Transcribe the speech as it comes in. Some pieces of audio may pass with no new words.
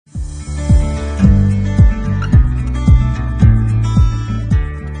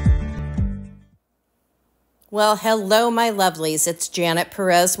Well, hello, my lovelies. It's Janet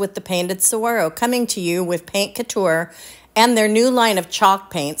Perez with the Painted Saguaro coming to you with Paint Couture and their new line of chalk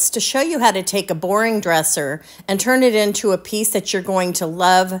paints to show you how to take a boring dresser and turn it into a piece that you're going to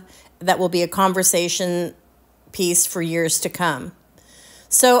love, that will be a conversation piece for years to come.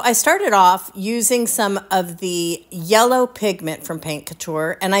 So I started off using some of the yellow pigment from Paint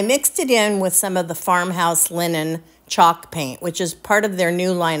Couture, and I mixed it in with some of the Farmhouse Linen chalk paint, which is part of their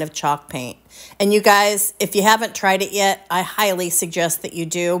new line of chalk paint. And you guys, if you haven't tried it yet, I highly suggest that you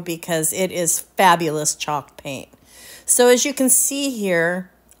do because it is fabulous chalk paint. So as you can see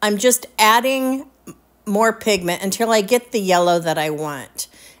here, I'm just adding more pigment until I get the yellow that I want.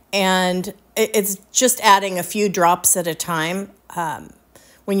 And it's just adding a few drops at a time.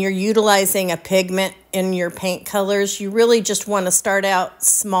 When you're utilizing a pigment in your paint colors, you really just want to start out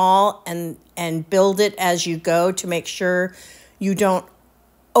small and build it as you go to make sure you don't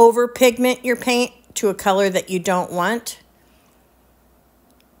over pigment your paint to a color that you don't want.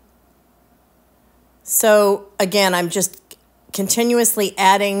 So again, I'm just continuously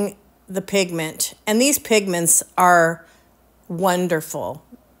adding the pigment, and these pigments are wonderful.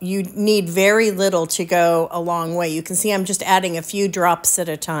 You need very little to go a long way. You can see I'm just adding a few drops at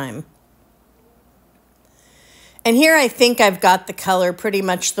a time. And here I think I've got the color pretty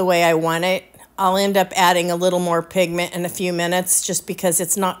much the way I want it. I'll end up adding a little more pigment in a few minutes just because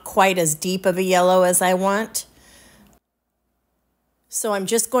it's not quite as deep of a yellow as I want. So I'm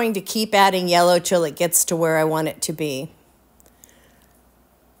just going to keep adding yellow till it gets to where I want it to be.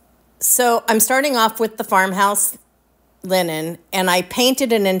 So I'm starting off with the Farmhouse Linen, and I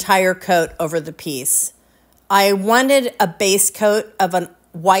painted an entire coat over the piece. I wanted a base coat of a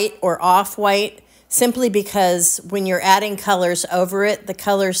white or off-white simply because when you're adding colors over it, the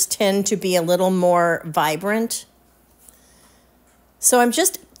colors tend to be a little more vibrant. So I'm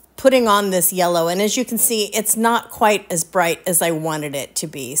just putting on this yellow, and as you can see, it's not quite as bright as I wanted it to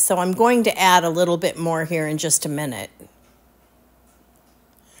be. So I'm going to add a little bit more here in just a minute.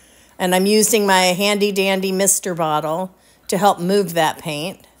 And I'm using my handy dandy mister bottle to help move that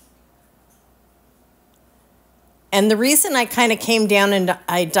paint. And the reason I kind of came down in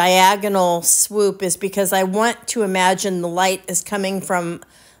a diagonal swoop is because I want to imagine the light is coming from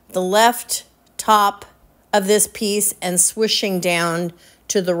the left top of this piece and swishing down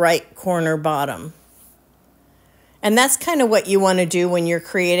to the right corner bottom. And that's kind of what you want to do when you're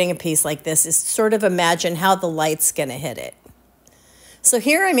creating a piece like this, is sort of imagine how the light's going to hit it. So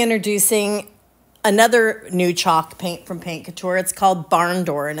here I'm introducing another new chalk paint from Paint Couture. It's called Barn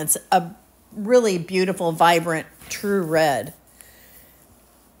Door, and it's a really beautiful, vibrant, true red.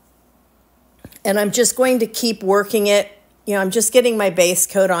 And I'm just going to keep working it. You know, I'm just getting my base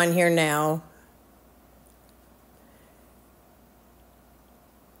coat on here now.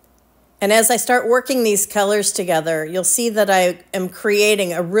 And as I start working these colors together, you'll see that I am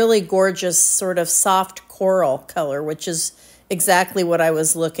creating a really gorgeous sort of soft coral color, which is exactly what I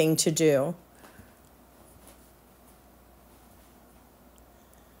was looking to do.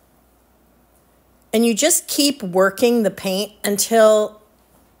 And you just keep working the paint until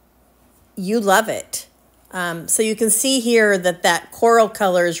you love it. So you can see here that that coral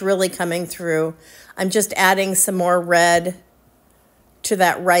color is really coming through. I'm just adding some more red to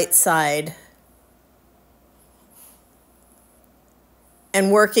that right side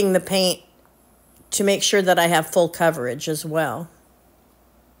and working the paint to make sure that I have full coverage as well.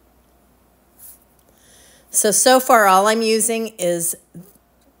 So far all I'm using is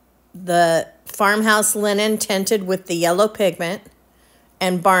the Farmhouse Linen tinted with the yellow pigment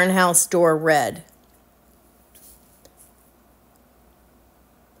and Barnhouse Door red.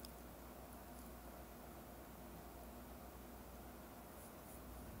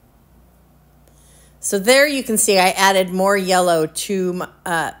 So there you can see I added more yellow to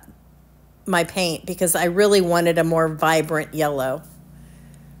my paint because I really wanted a more vibrant yellow.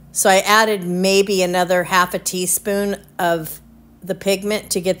 So I added maybe another half a teaspoon of the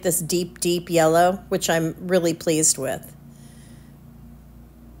pigment to get this deep, deep yellow, which I'm really pleased with.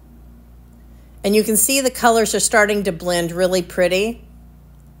 And you can see the colors are starting to blend really pretty.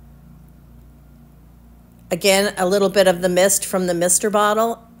 Again, a little bit of the mist from the mister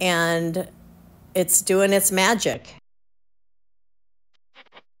bottle, and it's doing its magic.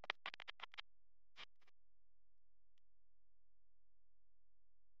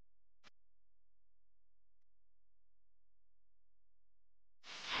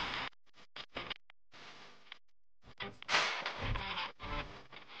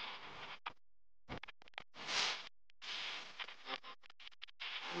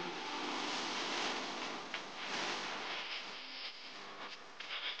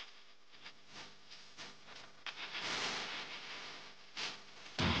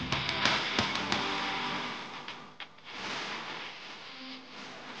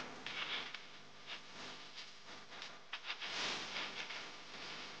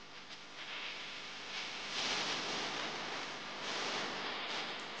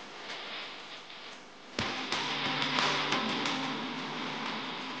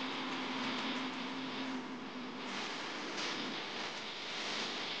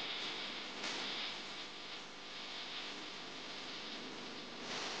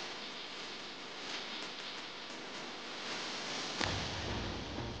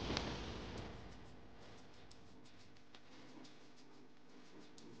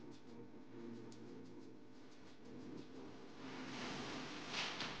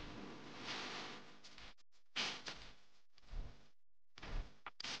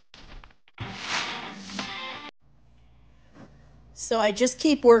 So I just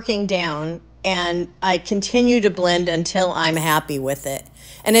keep working down and I continue to blend until I'm happy with it.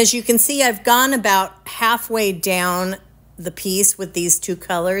 And as you can see, I've gone about halfway down the piece with these two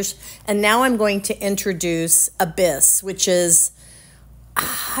colors. And now I'm going to introduce Abyss, which is,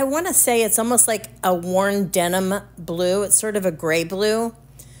 I want to say it's almost like a worn denim blue. It's sort of a gray blue.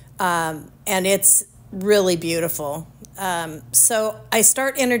 And it's really beautiful. So I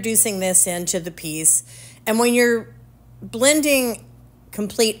start introducing this into the piece. And when you're blending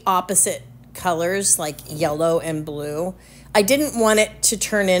complete opposite colors like yellow and blue, I didn't want it to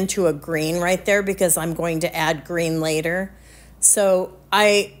turn into a green right there because I'm going to add green later. So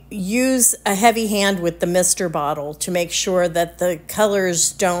I use a heavy hand with the mister bottle to make sure that the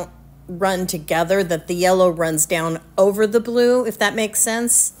colors don't run together, that the yellow runs down over the blue, if that makes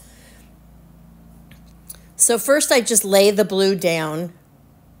sense. So first I just lay the blue down,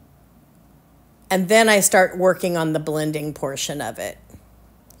 and then I start working on the blending portion of it.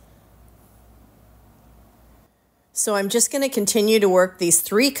 So I'm just going to continue to work these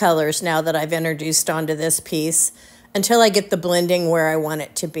three colors now that I've introduced onto this piece until I get the blending where I want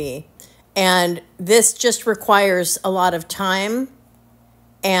it to be. And this just requires a lot of time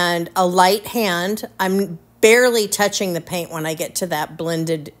and a light hand. I'm barely touching the paint when I get to that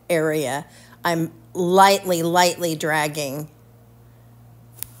blended area. I'm lightly dragging.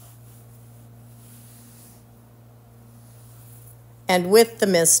 And with the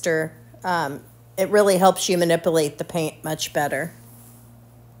mister, it really helps you manipulate the paint much better.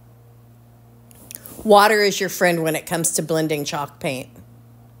 Water is your friend when it comes to blending chalk paint,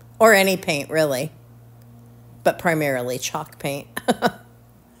 or any paint really, but primarily chalk paint.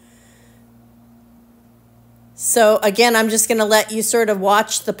 So again, I'm just going to let you sort of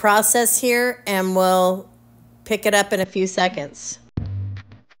watch the process here, and we'll pick it up in a few seconds.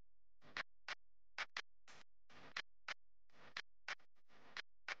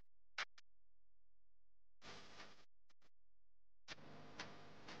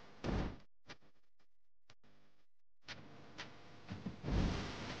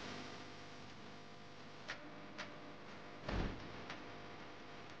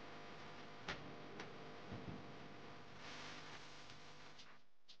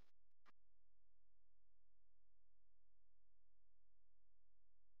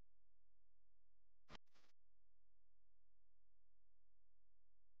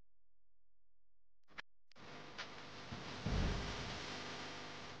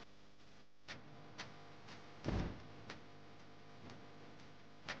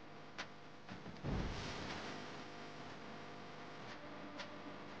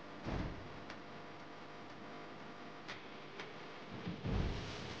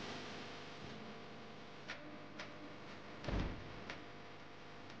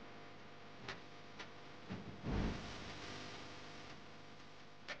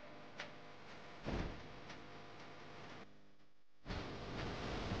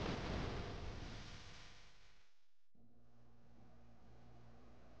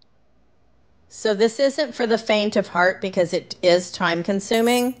 So this isn't for the faint of heart because it is time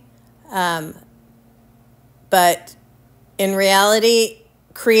consuming. But in reality,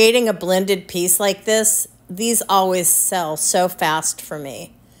 creating a blended piece like this, these always sell so fast for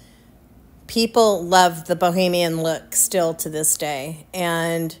me. People love the Bohemian look still to this day,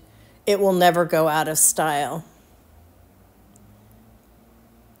 and it will never go out of style.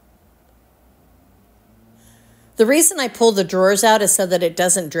 The reason I pull the drawers out is so that it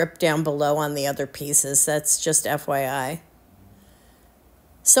doesn't drip down below on the other pieces. That's just FYI.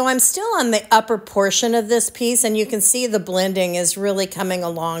 So I'm still on the upper portion of this piece, and you can see the blending is really coming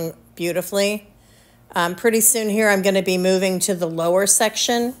along beautifully. Pretty soon here I'm going to be moving to the lower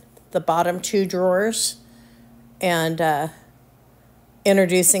section, the bottom two drawers, and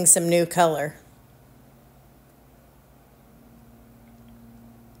introducing some new color.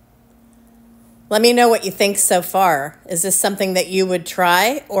 Let me know what you think so far. Is this something that you would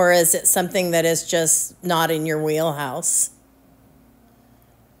try, or is it something that is just not in your wheelhouse?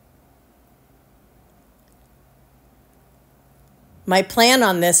 My plan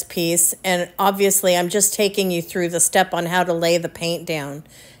on this piece, and obviously I'm just taking you through the step on how to lay the paint down,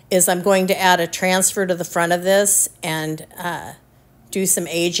 is I'm going to add a transfer to the front of this and do some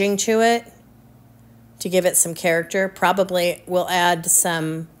aging to it to give it some character. Probably we'll add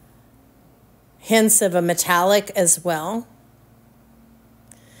some hints of a metallic as well.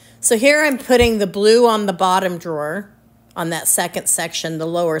 So here I'm putting the blue on the bottom drawer on that second section, the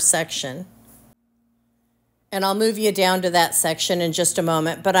lower section. And I'll move you down to that section in just a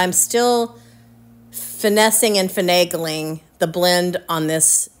moment, but I'm still finessing and finagling the blend on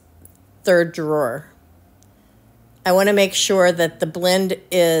this third drawer. I want to make sure that the blend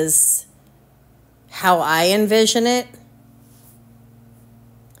is how I envision it.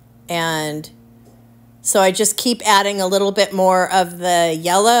 And so I just keep adding a little bit more of the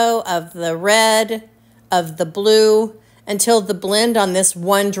yellow, of the red, of the blue, until the blend on this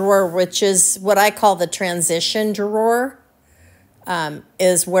one drawer, which is what I call the transition drawer,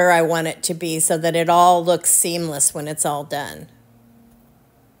 is where I want it to be so that it all looks seamless when it's all done.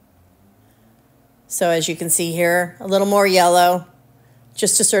 So as you can see here, a little more yellow,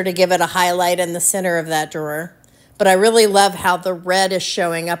 just to sort of give it a highlight in the center of that drawer. But I really love how the red is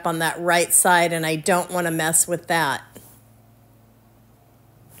showing up on that right side, and I don't want to mess with that.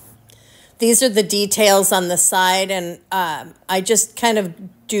 These are the details on the side, and I just kind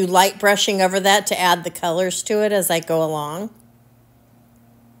of do light brushing over that to add the colors to it as I go along.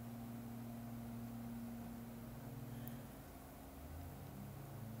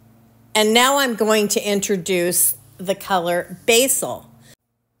 And now I'm going to introduce the color Basil,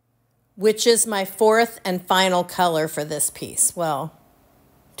 which is my fourth and final color for this piece. Well,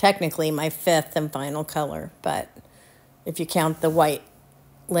 technically my fifth and final color, but if you count the white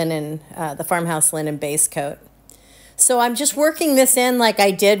linen, the Farmhouse Linen base coat. So I'm just working this in like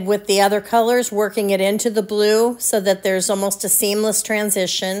I did with the other colors, working it into the blue so that there's almost a seamless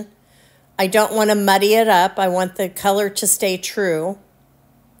transition. I don't want to muddy it up. I want the color to stay true.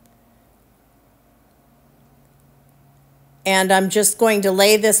 And I'm just going to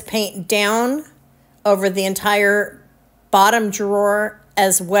lay this paint down over the entire bottom drawer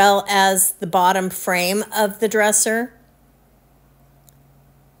as well as the bottom frame of the dresser.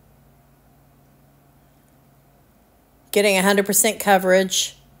 Getting 100%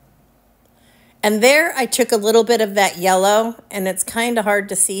 coverage. And there I took a little bit of that yellow, and it's kind of hard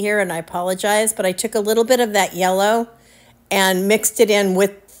to see here, and I apologize, but I took a little bit of that yellow and mixed it in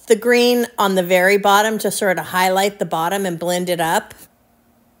with the green on the very bottom to sort of highlight the bottom and blend it up.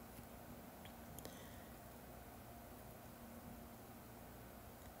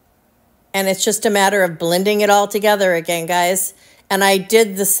 And it's just a matter of blending it all together again, guys. And I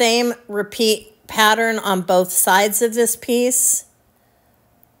did the same repeat pattern on both sides of this piece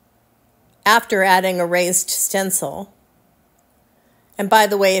after adding a raised stencil. And by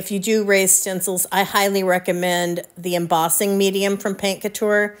the way, if you do raise stencils, I highly recommend the embossing medium from Paint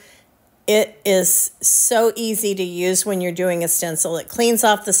Couture. It is so easy to use when you're doing a stencil. It cleans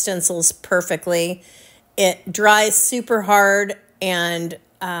off the stencils perfectly. It dries super hard, and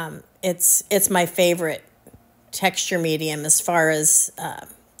it's my favorite texture medium as far as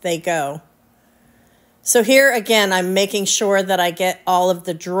they go. So here again, I'm making sure that I get all of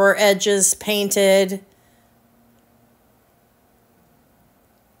the drawer edges painted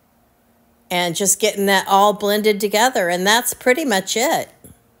and just getting that all blended together, and that's pretty much it.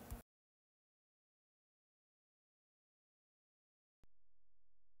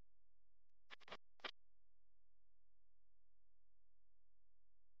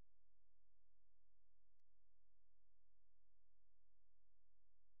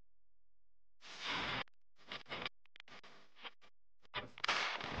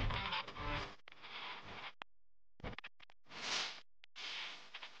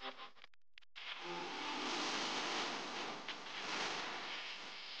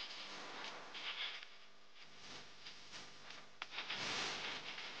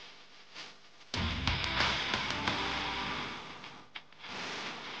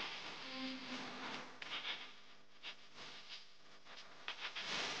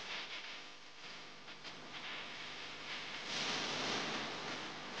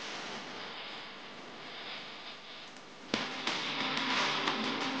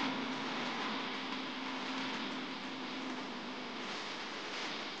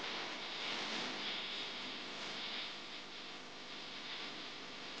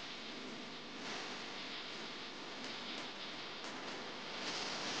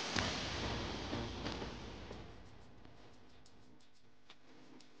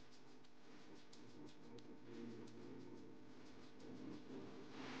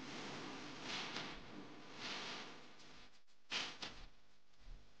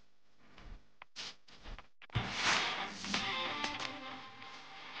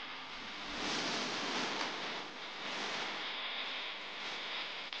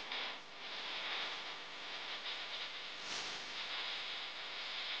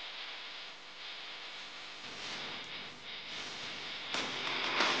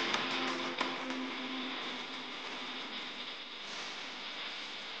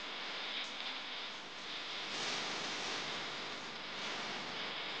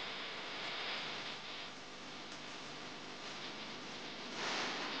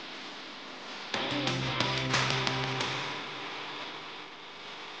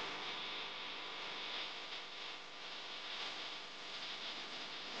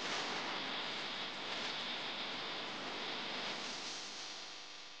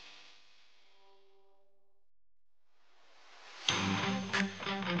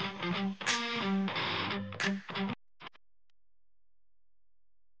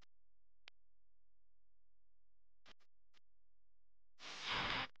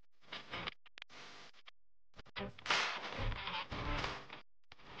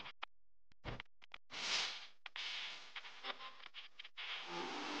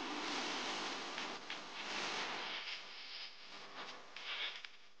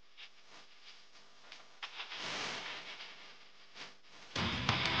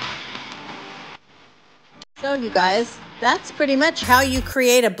 So you guys, that's pretty much how you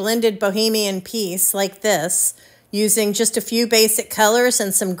create a blended Bohemian piece like this, using just a few basic colors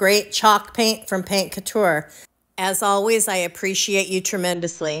and some great chalk paint from Paint Couture. As always, I appreciate you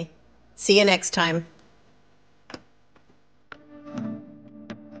tremendously. See you next time.